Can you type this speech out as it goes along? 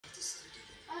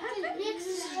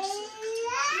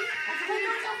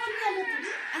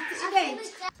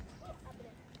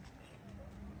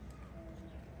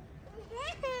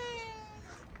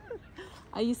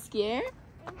Are you scared?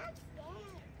 I'm not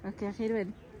scared. Okay, خير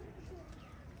ولي.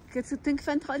 كنت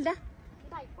تنكفن تقول ده؟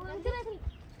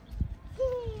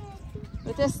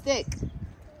 With a stick.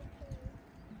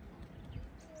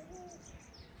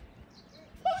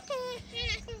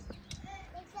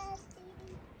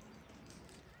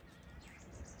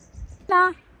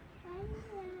 لا.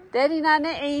 Daddy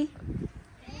نانعي.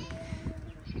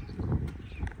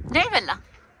 ليه بلا؟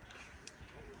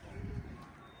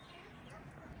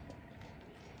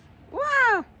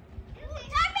 واو.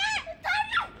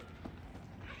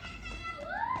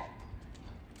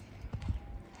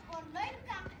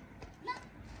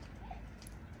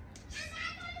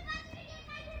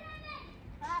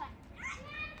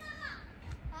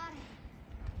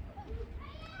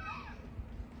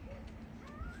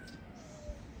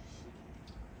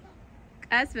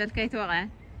 أسفل كي توقع.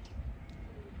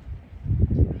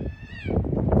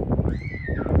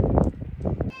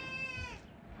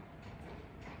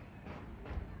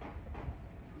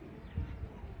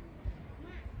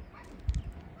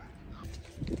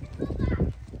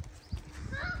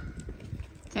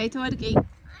 كي تورقي.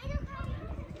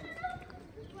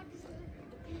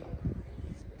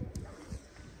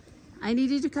 I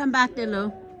need you to come back,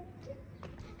 Dillo.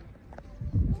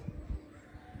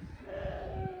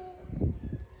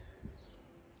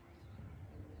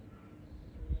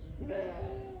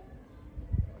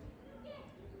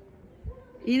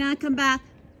 Ina, come back.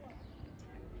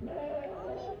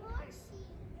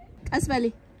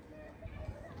 Asbali.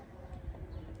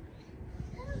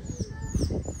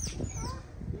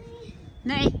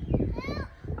 Nay.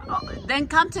 Oh, then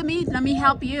come to me. Let me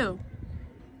help you.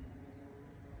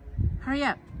 Hurry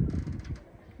up.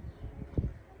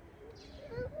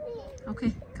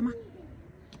 Okay, come on.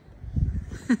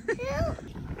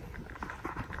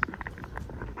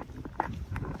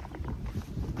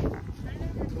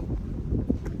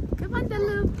 Come on,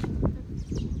 Dalu.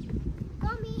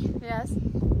 Mommy, Yes.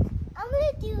 I'm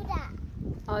gonna do that.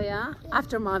 Oh yeah?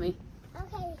 After mommy.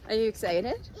 Okay. Are you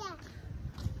excited? Yeah.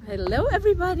 Hello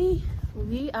everybody.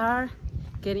 We are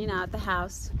getting out the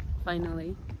house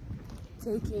finally.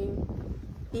 Taking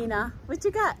Ina. What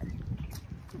you got?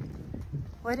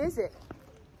 What is it?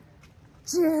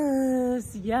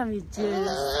 Juice. Yummy juice.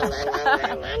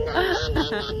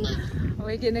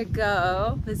 We're gonna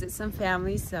go visit some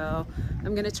family, so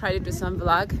I'm gonna try to do some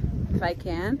vlog if I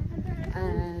can.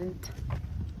 And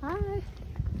hi.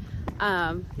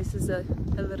 This is a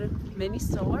little mini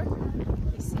store.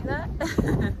 You see that?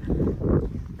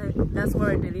 That's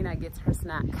where Delina gets her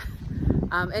snack.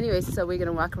 Anyways, so we're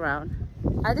gonna walk around.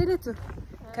 I did it.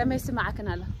 كم يسمعك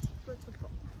أنا لا.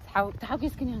 تحاول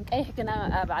كني أي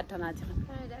حكينا بعد تنادي.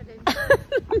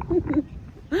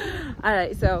 All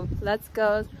right, so let's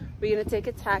go. We're gonna take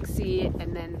a taxi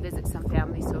and then visit some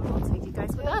family. So we'll take you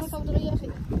guys with us.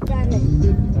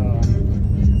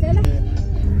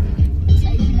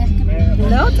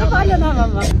 لا طبعا لا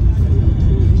ماما.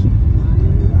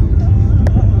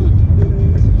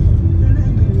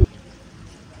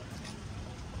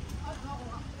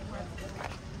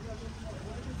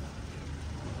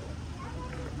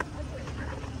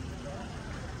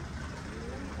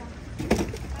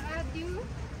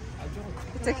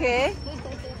 It's okay.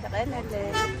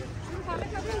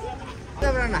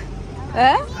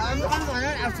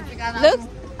 Look.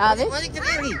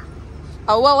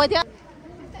 Oh, what?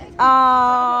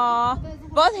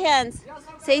 Both hands.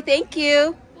 Say thank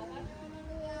you.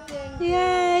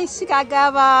 Yay,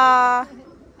 Shikagaba.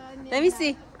 Let me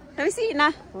see. Let me see.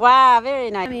 Nah. Wow, very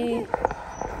nice.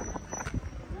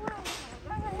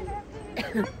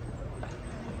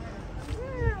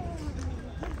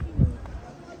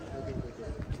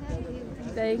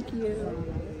 Thank you.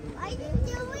 What are you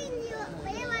doing?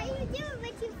 What are you doing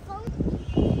with your phone?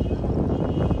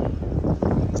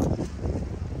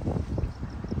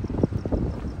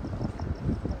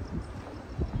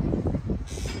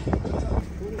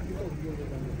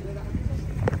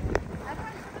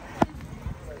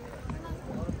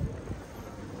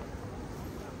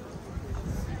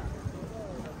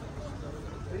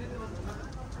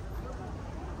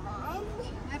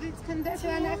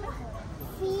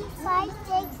 Three, 5,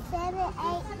 6, 7, 8,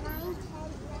 9,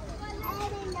 10. I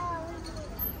don't know.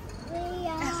 We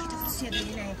are.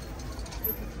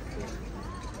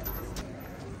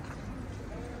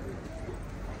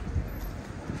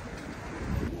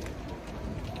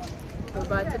 We're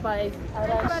about to buy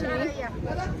arashi.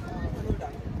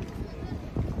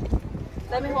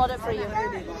 Let me hold it for you.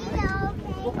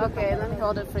 Okay, let me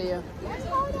hold it for you. Let's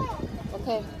hold it.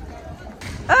 Okay.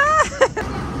 Ah!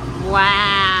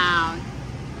 Wow.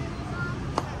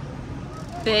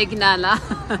 Big Nala.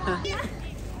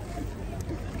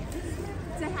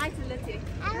 Say hi to Letty.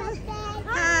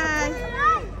 Hi.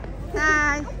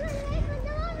 Hi.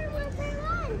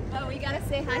 Oh, we gotta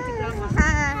say hi to Grandma.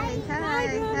 Hi. Hi.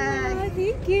 Hi.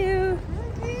 Thank you.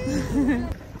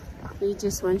 We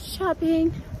just went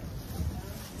shopping.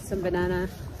 Some banana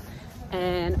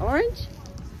and orange.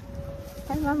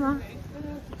 Hi, Mama.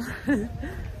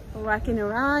 We're walking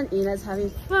around. Ina's having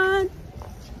fun.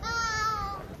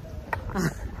 I'm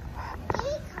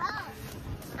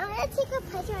gonna take a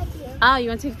picture of you. Oh, you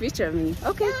want to take a picture of me?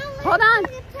 Okay, No, hold on.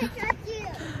 take a picture of you.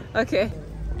 Okay.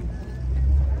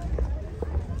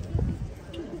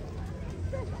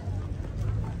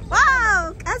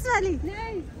 Wow, Asmali.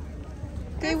 Nice.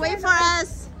 Okay, wait for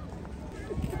us.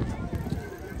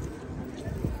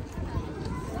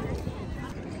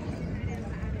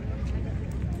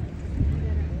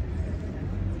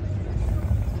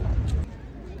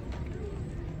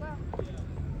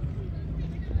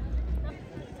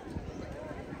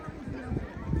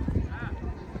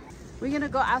 We're gonna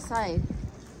go outside.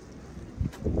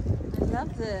 I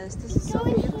love this. This is so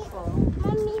beautiful.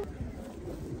 Mommy.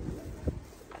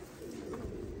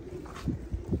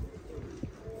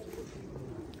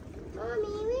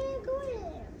 Mommy, we're going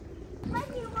there. Why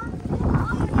do you want to go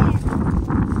over there?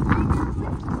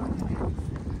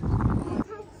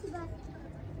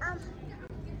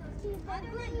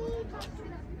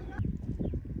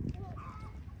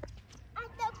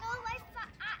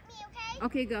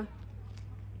 Okay, go.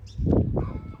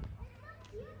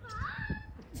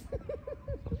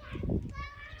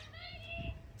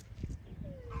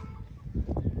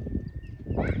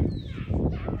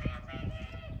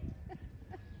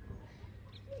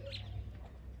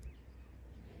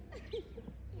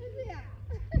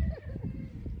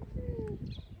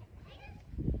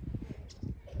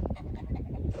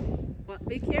 Well,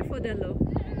 be careful, Delo.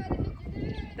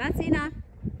 That's enough.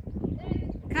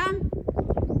 Come.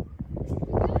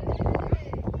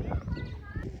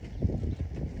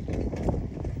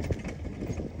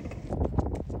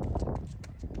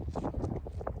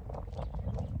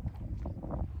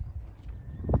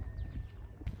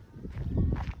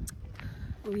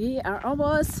 We are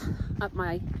almost at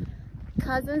my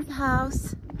cousin's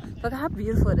house. Look how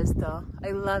beautiful it is though.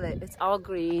 I love it. It's all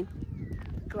green.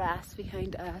 Grass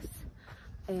behind us.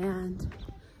 And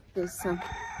there's some,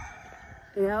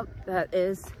 yep, that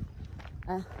is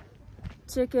a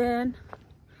chicken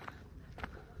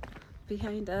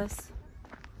behind us.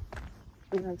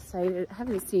 We're excited. I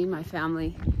haven't seen my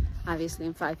family obviously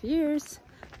in 5 years.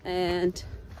 And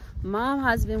Mom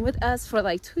has been with us for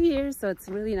like 2 years, so it's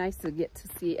really nice to get to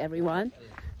see everyone.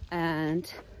 And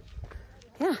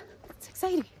yeah, it's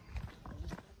exciting.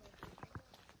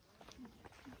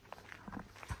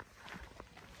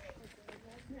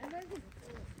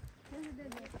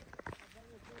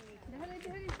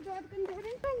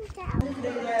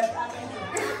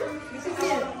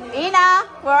 Ina,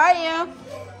 where are you?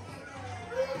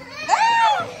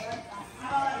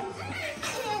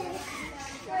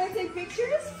 Want to take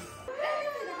pictures?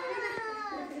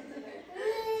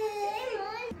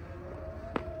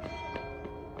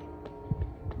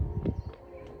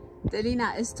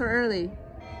 Delina, it's too early.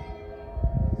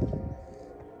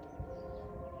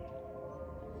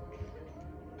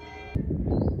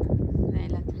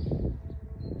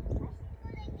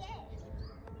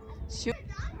 Shoot.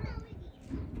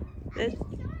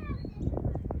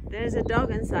 There's a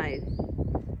dog inside.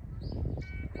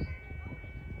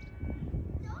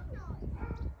 No.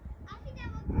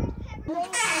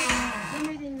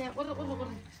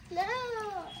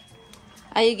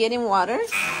 Are you getting water?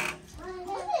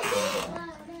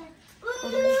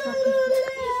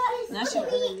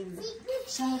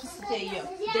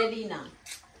 Delina.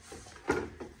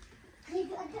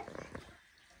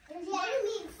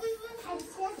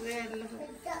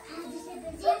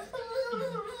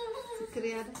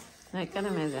 هيك أنا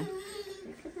ماذا؟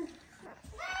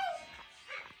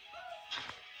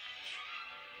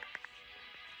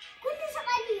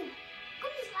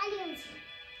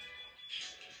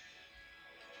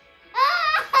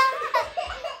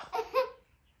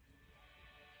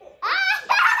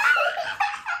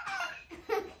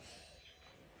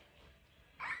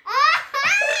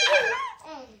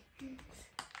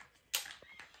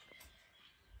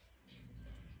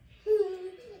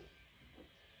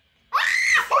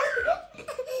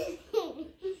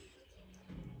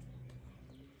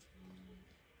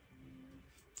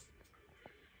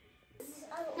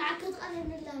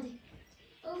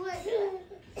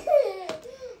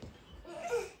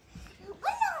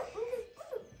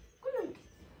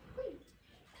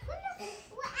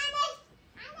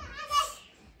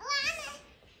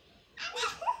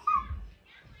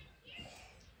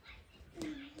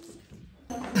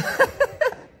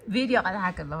 فيديو قد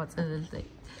حكى الله تسلسل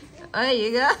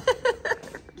أيوة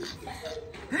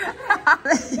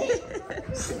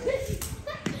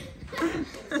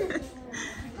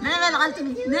ما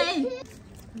دخلتني ناي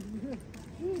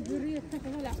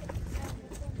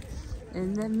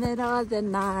in the middle of the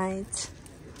night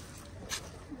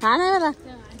تعالى يلا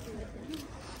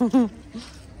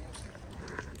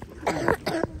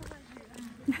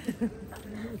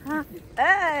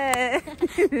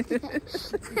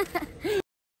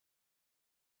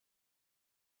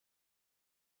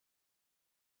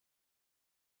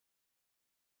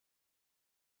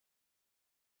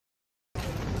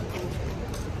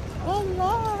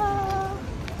والله